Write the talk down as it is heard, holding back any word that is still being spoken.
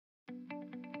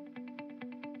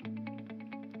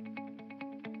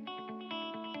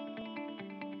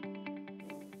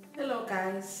Hello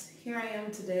guys, here I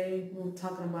am today. I'm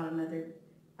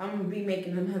gonna be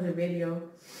making another video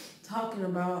talking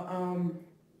about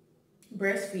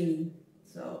breastfeeding.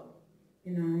 So,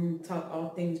 I'm gonna talk all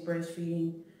things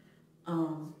breastfeeding.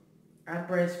 I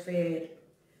breastfed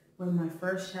when my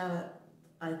first child,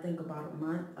 I think about a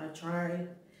month, I tried.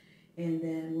 And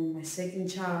then when my second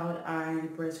child, I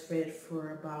breastfed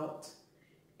for about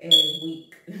a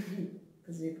week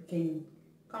because it became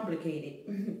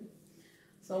complicated.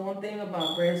 So one thing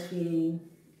about breastfeeding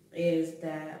is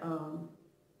that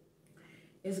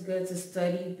it's good to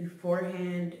study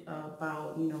beforehand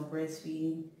about,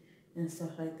 breastfeeding and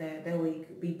stuff like that. That way you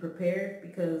could be prepared,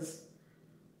 because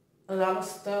a lot of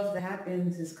stuff that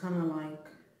happens is kind of like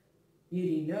you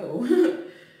didn't know.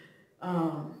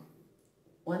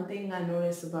 One thing I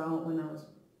noticed about when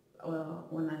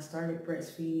I started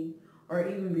breastfeeding, or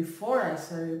even before I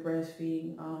started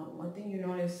breastfeeding, one thing you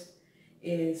notice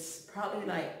is probably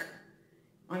like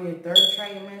on your third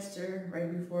trimester,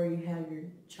 right before you have your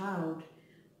child,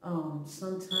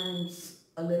 sometimes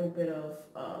a little bit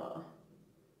of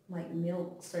like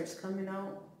milk starts coming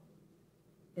out.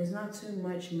 It's not too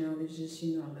much milk, it's just, a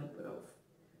little bit of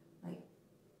like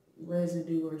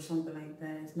residue or something like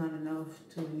that. It's not enough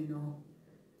to,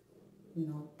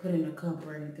 put in a cup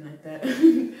or anything like that.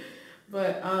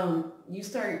 But you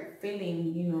start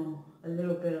feeling, a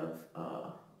little bit of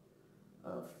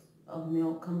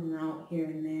milk coming out here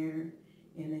and there,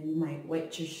 and then you might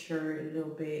wet your shirt a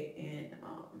little bit, and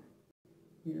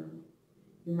you know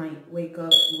you might wake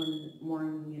up one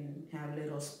morning and have a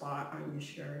little spot on your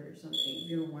shirt or something. If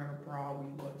you don't wear a bra when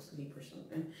you go to sleep or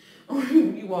something, or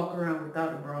you walk around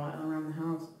without a bra around the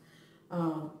house.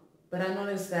 But I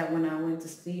noticed that when I went to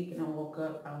sleep and I woke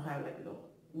up, I'll have like a little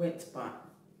wet spot.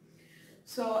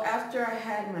 So after I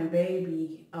had my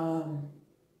baby,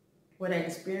 what I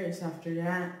experienced after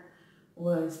that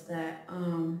was that,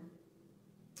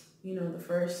 the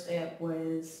first step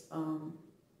was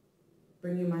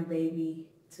bringing my baby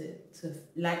to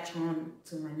latch on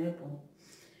to my nipple.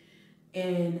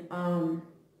 And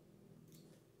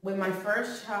with my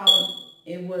first child,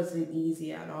 it wasn't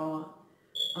easy at all.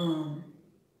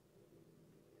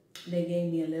 They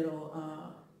gave me a little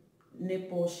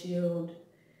nipple shield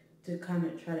to kind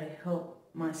of try to help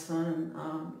my son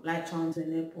latch on to the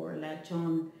nipple, or latch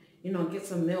on, get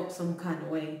some milk some kind of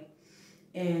way.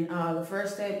 And the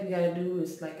first step you gotta do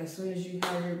is, like, as soon as you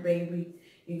have your baby,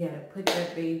 you gotta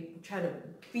try to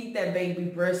feed that baby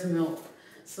breast milk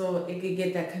so it could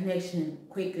get that connection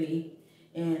quickly,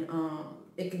 and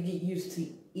it could get used to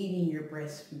eating your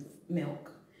breast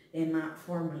milk and not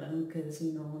formula. Because,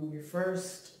 when you're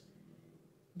first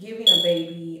giving a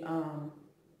baby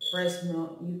breast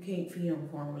milk, you can't feed them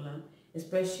formula,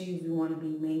 especially if you want to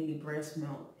be mainly breast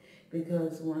milk,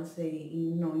 because once they,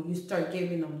 you start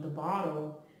giving them the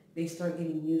bottle, they start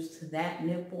getting used to that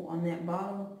nipple on that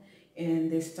bottle, and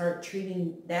they start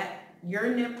treating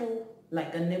your nipple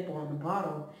like a nipple on the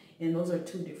bottle, and those are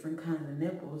two different kinds of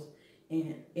nipples.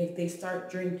 And if they start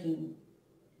drinking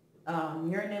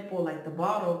your nipple like the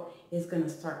bottle, it's going to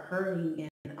start hurting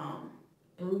and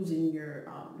bruising your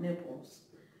nipples.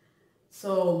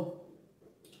 So,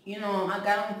 I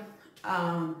got them.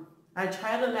 I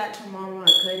tried to latch on mama, I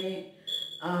couldn't.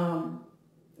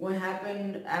 What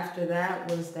happened after that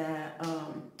was that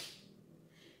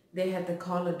they had to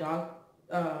call a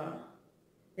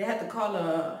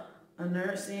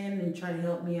nurse in and try to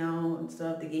help me out and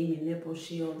stuff. They gave me a nipple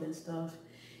shield and stuff.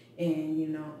 And,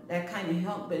 that kind of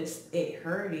helped, but it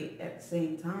hurt it at the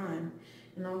same time.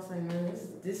 And I was like, man,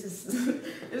 this is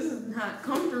this is not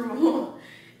comfortable.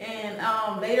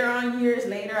 And years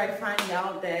later, I find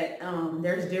out that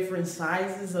there's different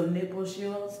sizes of nipple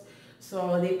shields.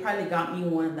 So they probably got me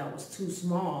one that was too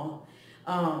small.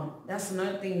 That's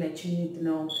another thing that you need to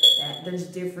know, that there's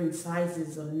different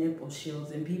sizes of nipple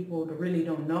shields, and people really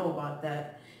don't know about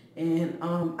that. And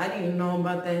I didn't even know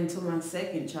about that until my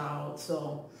second child.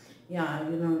 So yeah,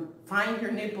 find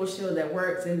your nipple shield that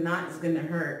works and not is gonna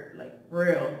hurt, like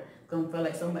real. It's gonna feel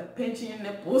like somebody pinching your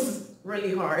nipples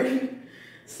really hard.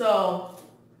 So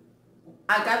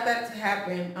I got that to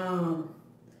happen.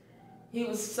 He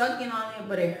was sucking on it,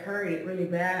 but it hurt it really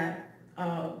bad.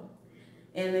 And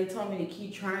they told me to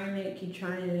keep trying it.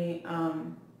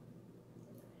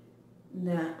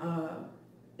 That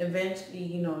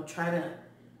eventually, try to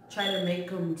make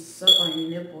them suck on your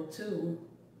nipple too.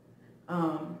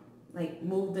 Like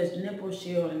move the nipple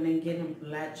shield and then get them to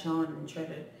latch on and try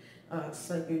to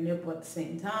suck your nipple at the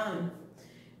same time.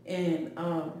 And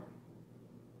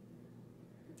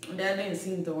that didn't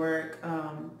seem to work.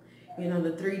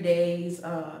 The 3 days,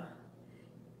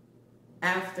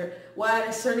 after, well, at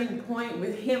a certain point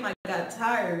with him, I got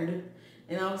tired,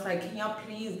 and I was like, can y'all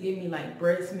please give me like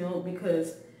breast milk,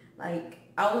 because like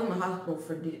I was in the hospital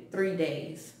for 3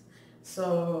 days.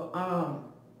 So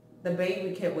the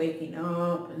baby kept waking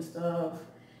up and stuff,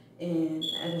 and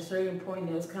at a certain point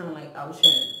it was kind of like I was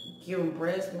trying to give him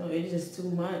breast milk. It's just too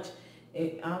much.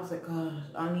 I was like, oh,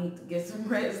 I need to get some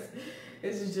rest.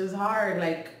 This is just hard.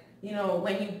 Like, you know,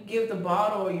 when you give the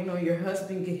bottle, you know, your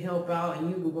husband could help out and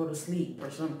you could go to sleep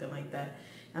or something like that.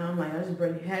 And I'm like, I just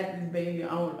barely had this baby.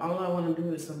 All I want to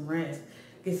do is some rest,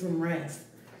 get some rest.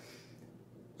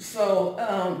 So,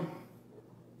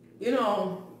 you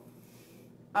know,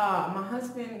 my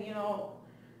husband, you know,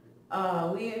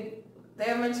 they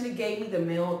eventually gave me the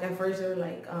milk. At first they were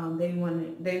like, they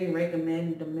didn't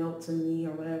recommend the milk to me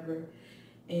or whatever.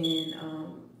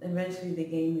 And eventually they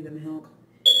gave me the milk,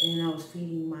 and I was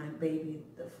feeding my baby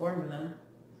the formula.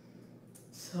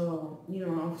 So, you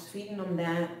know, I was feeding them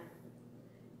that,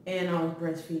 and I was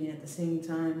breastfeeding at the same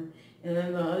time. And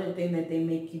then the other thing that they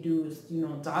make you do is, you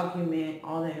know, document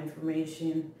all that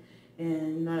information.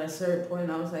 And, you know, at a certain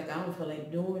point, I was like, I don't feel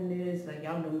like doing this. Like,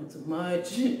 y'all doing too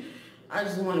much. I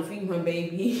just want to feed my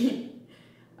baby.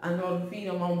 I know to feed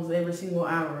him almost every single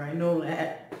hour. I know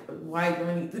that. Why do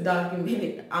I need to document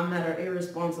it? I'm not an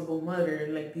irresponsible mother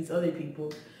like these other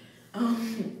people.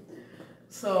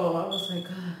 So I was like,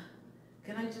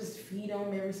 can I just feed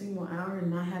him every single hour and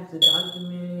not have to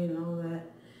document it and all that?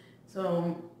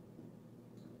 So,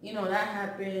 you know, that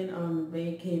happened. The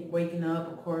baby kept waking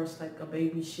up, of course, like a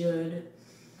baby should.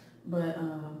 But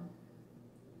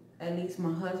at least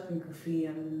my husband could feed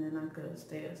him, and then I could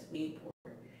stay asleep.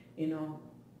 Or, you know,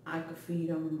 I could feed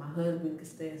him and my husband could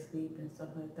stay asleep and stuff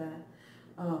like that.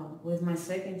 With my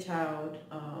second child,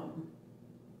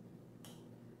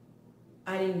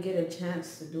 I didn't get a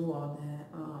chance to do all that.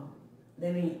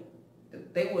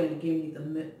 They wouldn't give me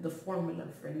the formula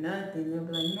for nothing. They'd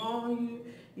be like, no,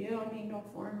 you don't need no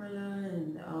formula,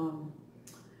 and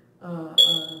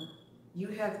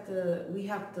we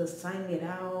have to sign it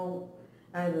out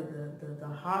of the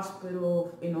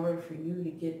hospital in order for you to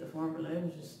get the formula. It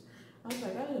was just, I was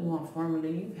like, I just want formula.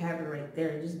 You have it right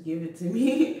there. Just give it to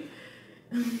me.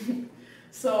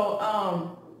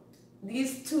 So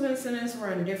these two incidents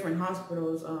were in different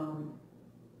hospitals.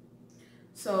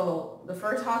 So the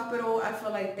first hospital, I feel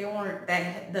like they weren't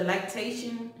that, the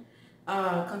lactation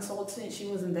consultant, she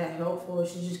wasn't that helpful.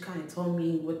 She just kind of told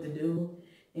me what to do,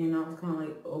 and I was kind of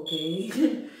like,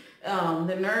 okay.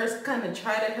 The nurse kind of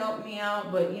tried to help me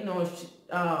out, but you know,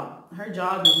 her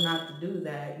job is not to do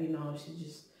that. You know, she's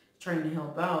just trying to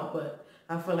help out. But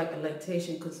I feel like a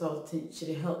lactation consultant should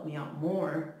have helped me out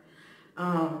more.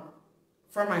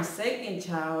 For my second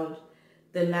child,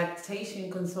 the lactation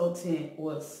consultant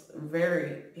was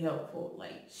very helpful.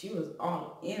 Like, she was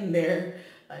all in there,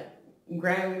 like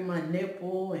grabbing my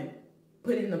nipple and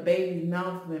putting the baby's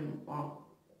mouth, and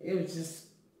it was just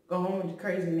going with the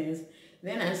craziness.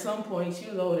 Then at some point, she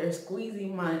was over there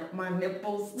squeezing my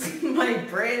nipples, my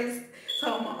breast.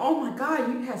 So I'm like, oh my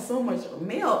God, you have so much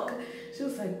milk. She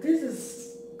was like, this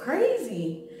is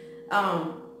crazy.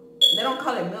 They don't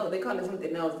call it milk, they call it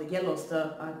something else, the yellow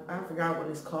stuff. I forgot what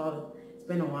it's called. It's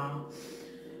been a while.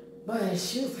 But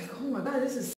she was like, oh my God,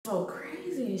 this is so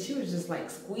crazy. And she was just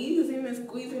like squeezing and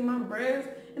squeezing my breast.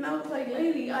 And I was like,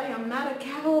 lady, I am not a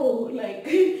cow. Like,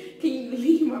 can you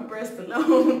leave my breast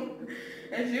alone?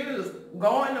 And she was just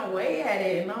going away at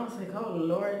it. And I was like, oh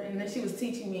Lord. And then she was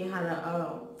teaching me how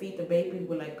to feed the baby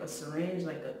with like a syringe,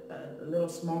 like a little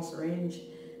small syringe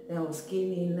that was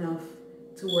skinny enough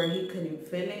to where he couldn't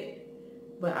feel it,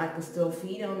 but I could still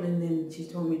feed him. And then she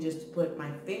told me just to put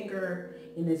my finger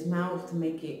in his mouth to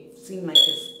make it seem like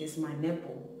it's my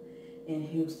nipple, and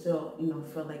he would still, you know,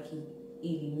 feel like he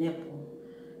eating nipple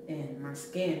and my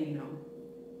skin, you know,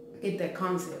 get that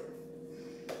concept.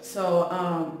 So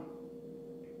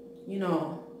you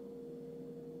know,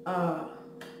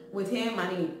 with him,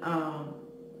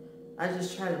 I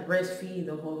just tried to breastfeed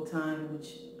the whole time,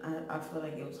 which I feel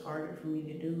like it was harder for me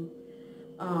to do.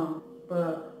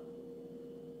 But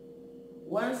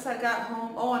once I got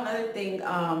home, another thing,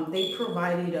 they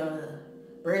provided a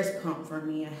breast pump for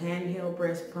me, a handheld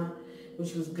breast pump,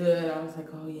 which was good. I was like,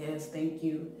 oh yes, thank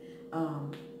you.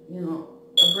 You know,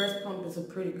 a breast pump is a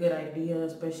pretty good idea,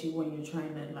 especially when you're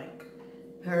trying to like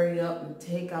hurry up and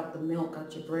take out the milk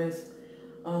out your breast.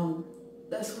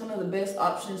 That's one of the best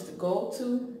options to go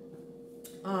to.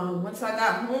 Once I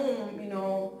got home, you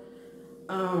know,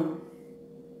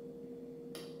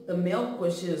 the milk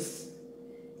was just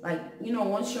like, you know,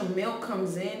 once your milk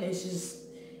comes in, it's just,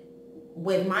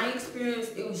 with my experience,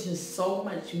 it was just so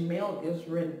much milk. It was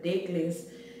ridiculous.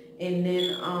 And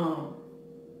then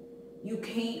you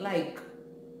can't like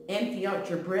empty out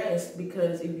your breast,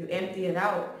 because if you empty it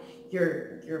out,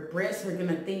 your breasts are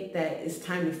gonna think that it's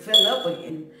time to fill up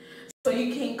again. So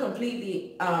you can't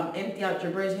completely empty out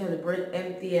your breast. You have to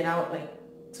empty it out like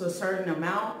to a certain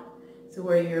amount, to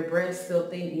where your breast still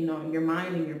think, your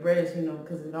mind and your breast,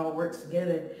 because it all works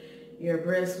together. Your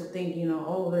breast will think,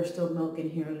 oh, there's still milk in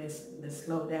here. Let's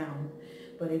slow down.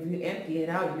 But if you empty it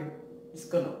out, it's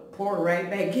gonna pour right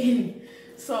back in.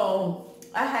 So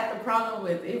I had the problem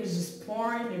with it was just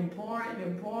pouring and pouring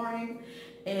and pouring,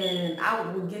 and I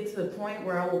would get to the point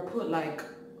where I would put like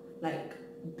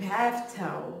bath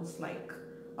towels like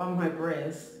on my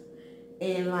breast,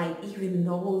 and like even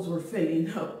those were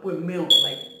filling up with milk.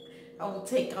 Like I would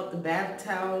take out the bath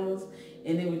towels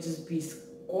and it would just be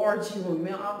scorching with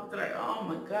milk. I was like, oh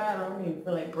my God, I don't even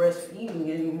feel like breastfeeding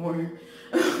anymore.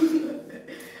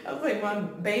 I was like, my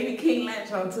baby can't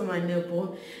latch onto my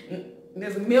nipple.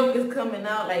 This milk is coming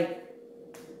out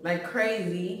like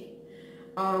crazy.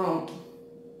 My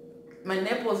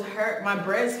nipples hurt, my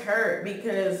breasts hurt,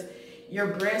 because your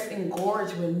breasts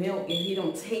engorge with milk if you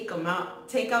don't take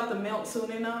out the milk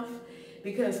soon enough.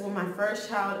 Because with my first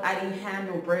child, I didn't have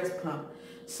no breast pump.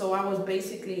 So I was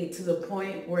basically to the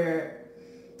point where,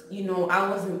 I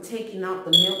wasn't taking out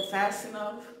the milk fast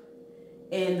enough,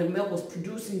 and the milk was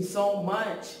producing so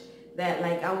much that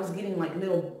like I was getting like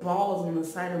little balls on the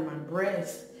side of my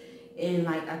breast, and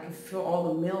like I could feel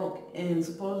all the milk. And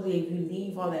supposedly if you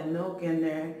leave all that milk in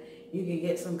there, you could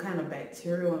get some kind of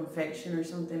bacterial infection or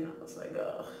something. I was like,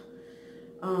 ugh.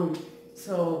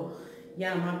 So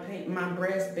yeah, my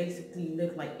breasts basically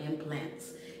look like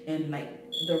implants, and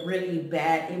like the really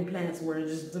bad implants where it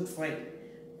just looks like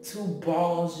two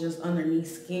balls just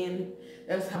underneath skin.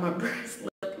 That's how my breasts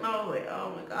look. And I was like,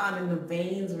 oh my God, and the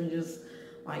veins were just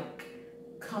like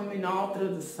coming all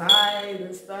through the sides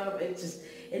and stuff.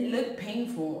 It looked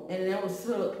painful, and it was to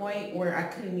the point where I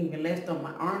couldn't even lift up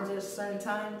my arms at certain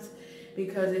times,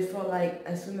 because it felt like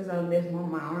as soon as I lift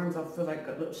my arms, I feel like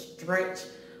a little stretch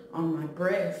on my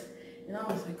breast. And I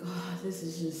was like, oh, this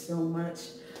is just so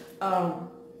much.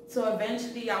 So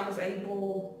eventually I was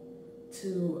able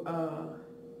to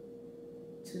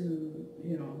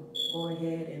go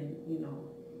ahead and,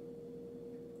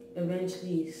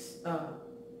 eventually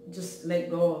just let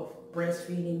go of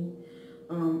breastfeeding.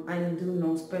 I didn't do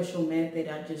no special method.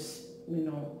 I just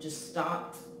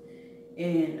stopped.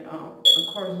 And of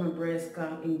course my breast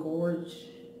got engorged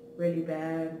really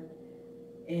bad.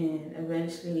 And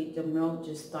eventually the milk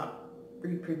just stopped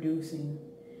reproducing.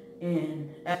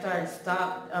 And after I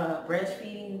stopped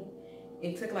breastfeeding,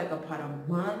 it took like about a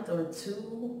month or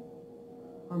two,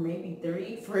 or maybe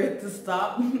 3, for it to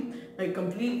stop, like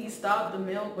completely stop the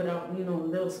milk without,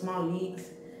 little small leaks.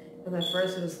 Because at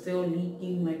first it was still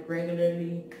leaking like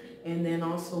regularly. And then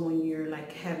also when you're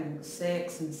like having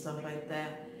sex and stuff like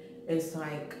that, it's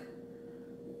like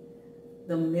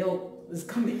the milk is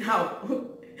coming out,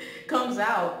 comes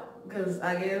out, because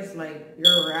I guess like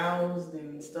you're aroused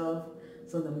and stuff.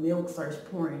 So the milk starts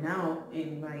pouring out,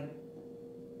 and like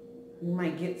you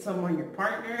might get some on your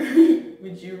partner,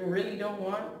 which you really don't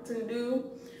want to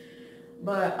do.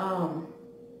 But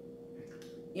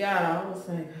yeah, I was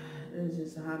like, it was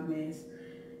just a hot mess.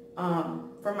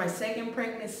 For my second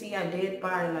pregnancy, I did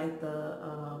buy like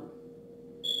the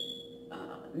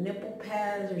nipple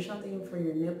pads or something for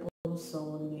your nipples,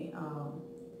 so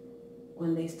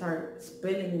when they start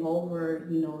spilling over,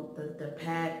 the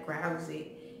pad grabs it,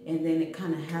 and then it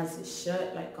kind of has it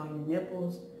shut like on your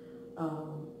nipples.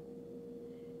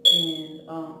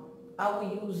 I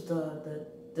will use the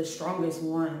strongest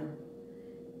one,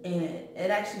 and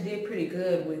it actually did pretty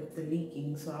good with the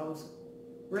leaking, so I was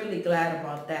really glad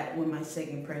about that with my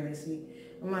second pregnancy.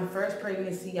 With my first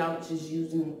pregnancy, I was just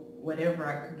using whatever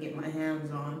I could get my hands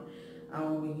on. I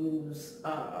would use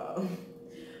some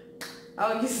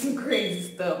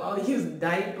crazy stuff. I would use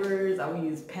diapers, I would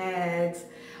use pads,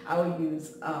 I would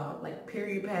use like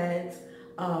period pads,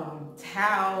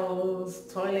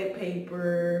 towels, toilet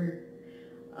paper,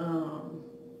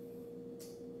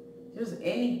 just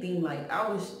anything. Like I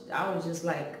was just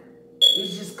like,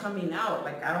 it's just coming out,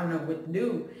 like I don't know what to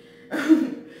do.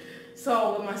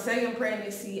 So with my second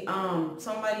pregnancy,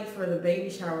 somebody for the baby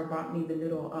shower bought me the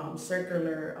little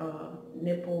circular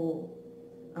nipple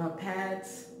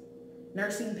pads,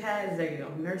 nursing pads. There you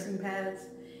go, nursing pads.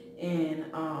 And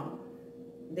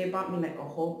they bought me like a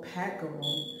whole pack of them.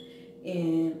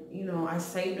 And I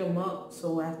saved them up,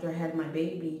 so after I had my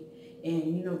baby,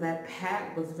 and that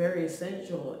pack was very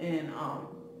essential. And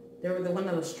they were one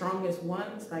of the strongest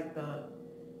ones. Like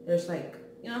there's like,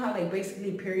 how like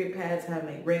basically period pads have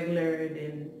like regular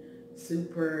and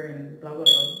super and blah blah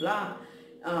blah blah.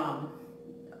 Um,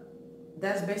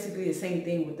 that's basically the same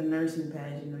thing with the nursing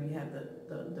pads. You know, you have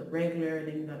the regular,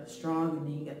 then you got the strong, and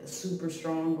then you got the super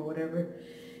strong or whatever.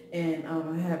 And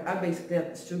I basically have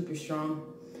the super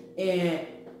strong, and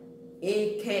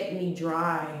it kept me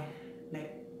dry,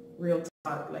 like real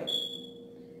talk, like,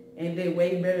 and they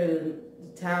way better than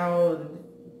the towel, and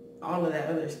all of that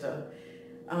other stuff.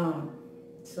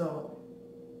 So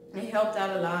it helped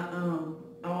out a lot.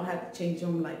 I don't have to change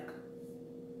them like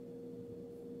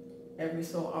every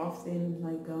so often,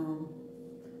 like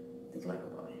I think like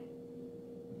about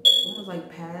almost like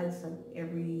pads like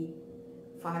every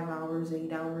 5 hours,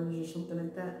 8 hours or something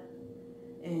like that.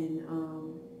 And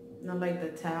not like the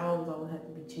towels, I would have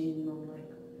to be changing them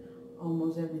like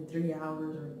almost every 3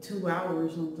 hours or 2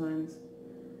 hours sometimes.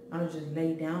 I would just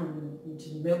lay down and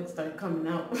just milk start coming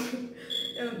out.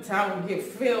 And the towel would get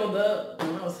filled up.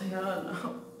 And I was like, oh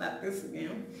no, not this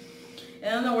again.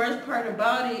 And the worst part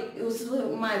about it, it was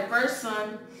with my first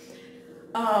son.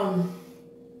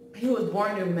 He was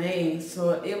born in May,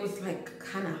 so it was like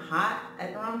kind of hot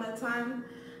at around that time.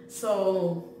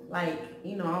 So like,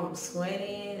 you know, I was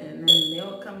sweating and then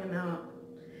milk coming out.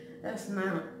 That's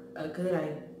not a good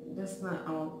idea. That's not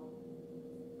all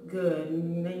good.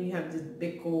 And then you have this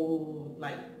big old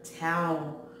like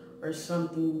towel or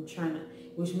something trying to,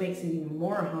 which makes it even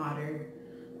more hotter.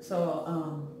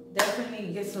 So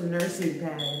definitely get some nursing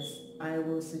pads. I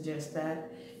will suggest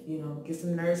that. You know, get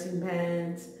some nursing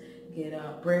pads, get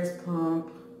a breast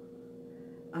pump,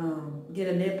 get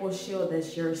a nipple shield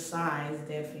that's your size,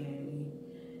 definitely.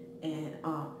 And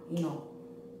you know,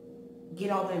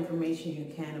 get all the information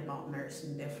you can about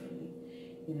nursing, definitely.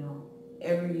 You know,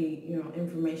 every, you know,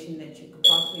 information that you could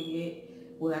possibly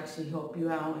get will actually help you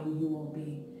out, and you won't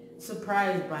be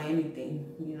surprised by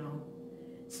anything, you know.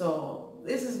 So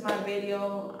this is my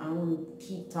video. I won't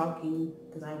keep talking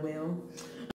because I will.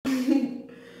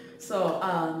 So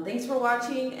thanks for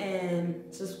watching,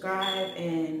 and subscribe,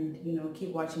 and you know,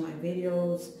 keep watching my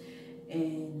videos,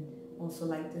 and also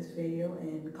like this video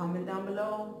and comment down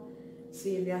below.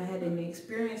 See if y'all had any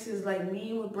experiences like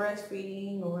me with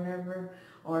breastfeeding or whatever,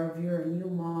 or if you're a new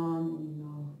mom, you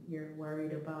know, you're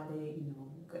worried about it, you know,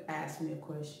 you could ask me a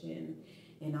question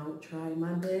and I would try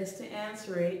my best to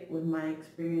answer it with my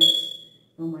experience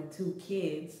with my 2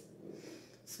 kids.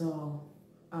 So,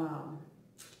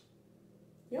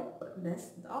 yep,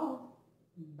 that's all.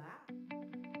 Bye.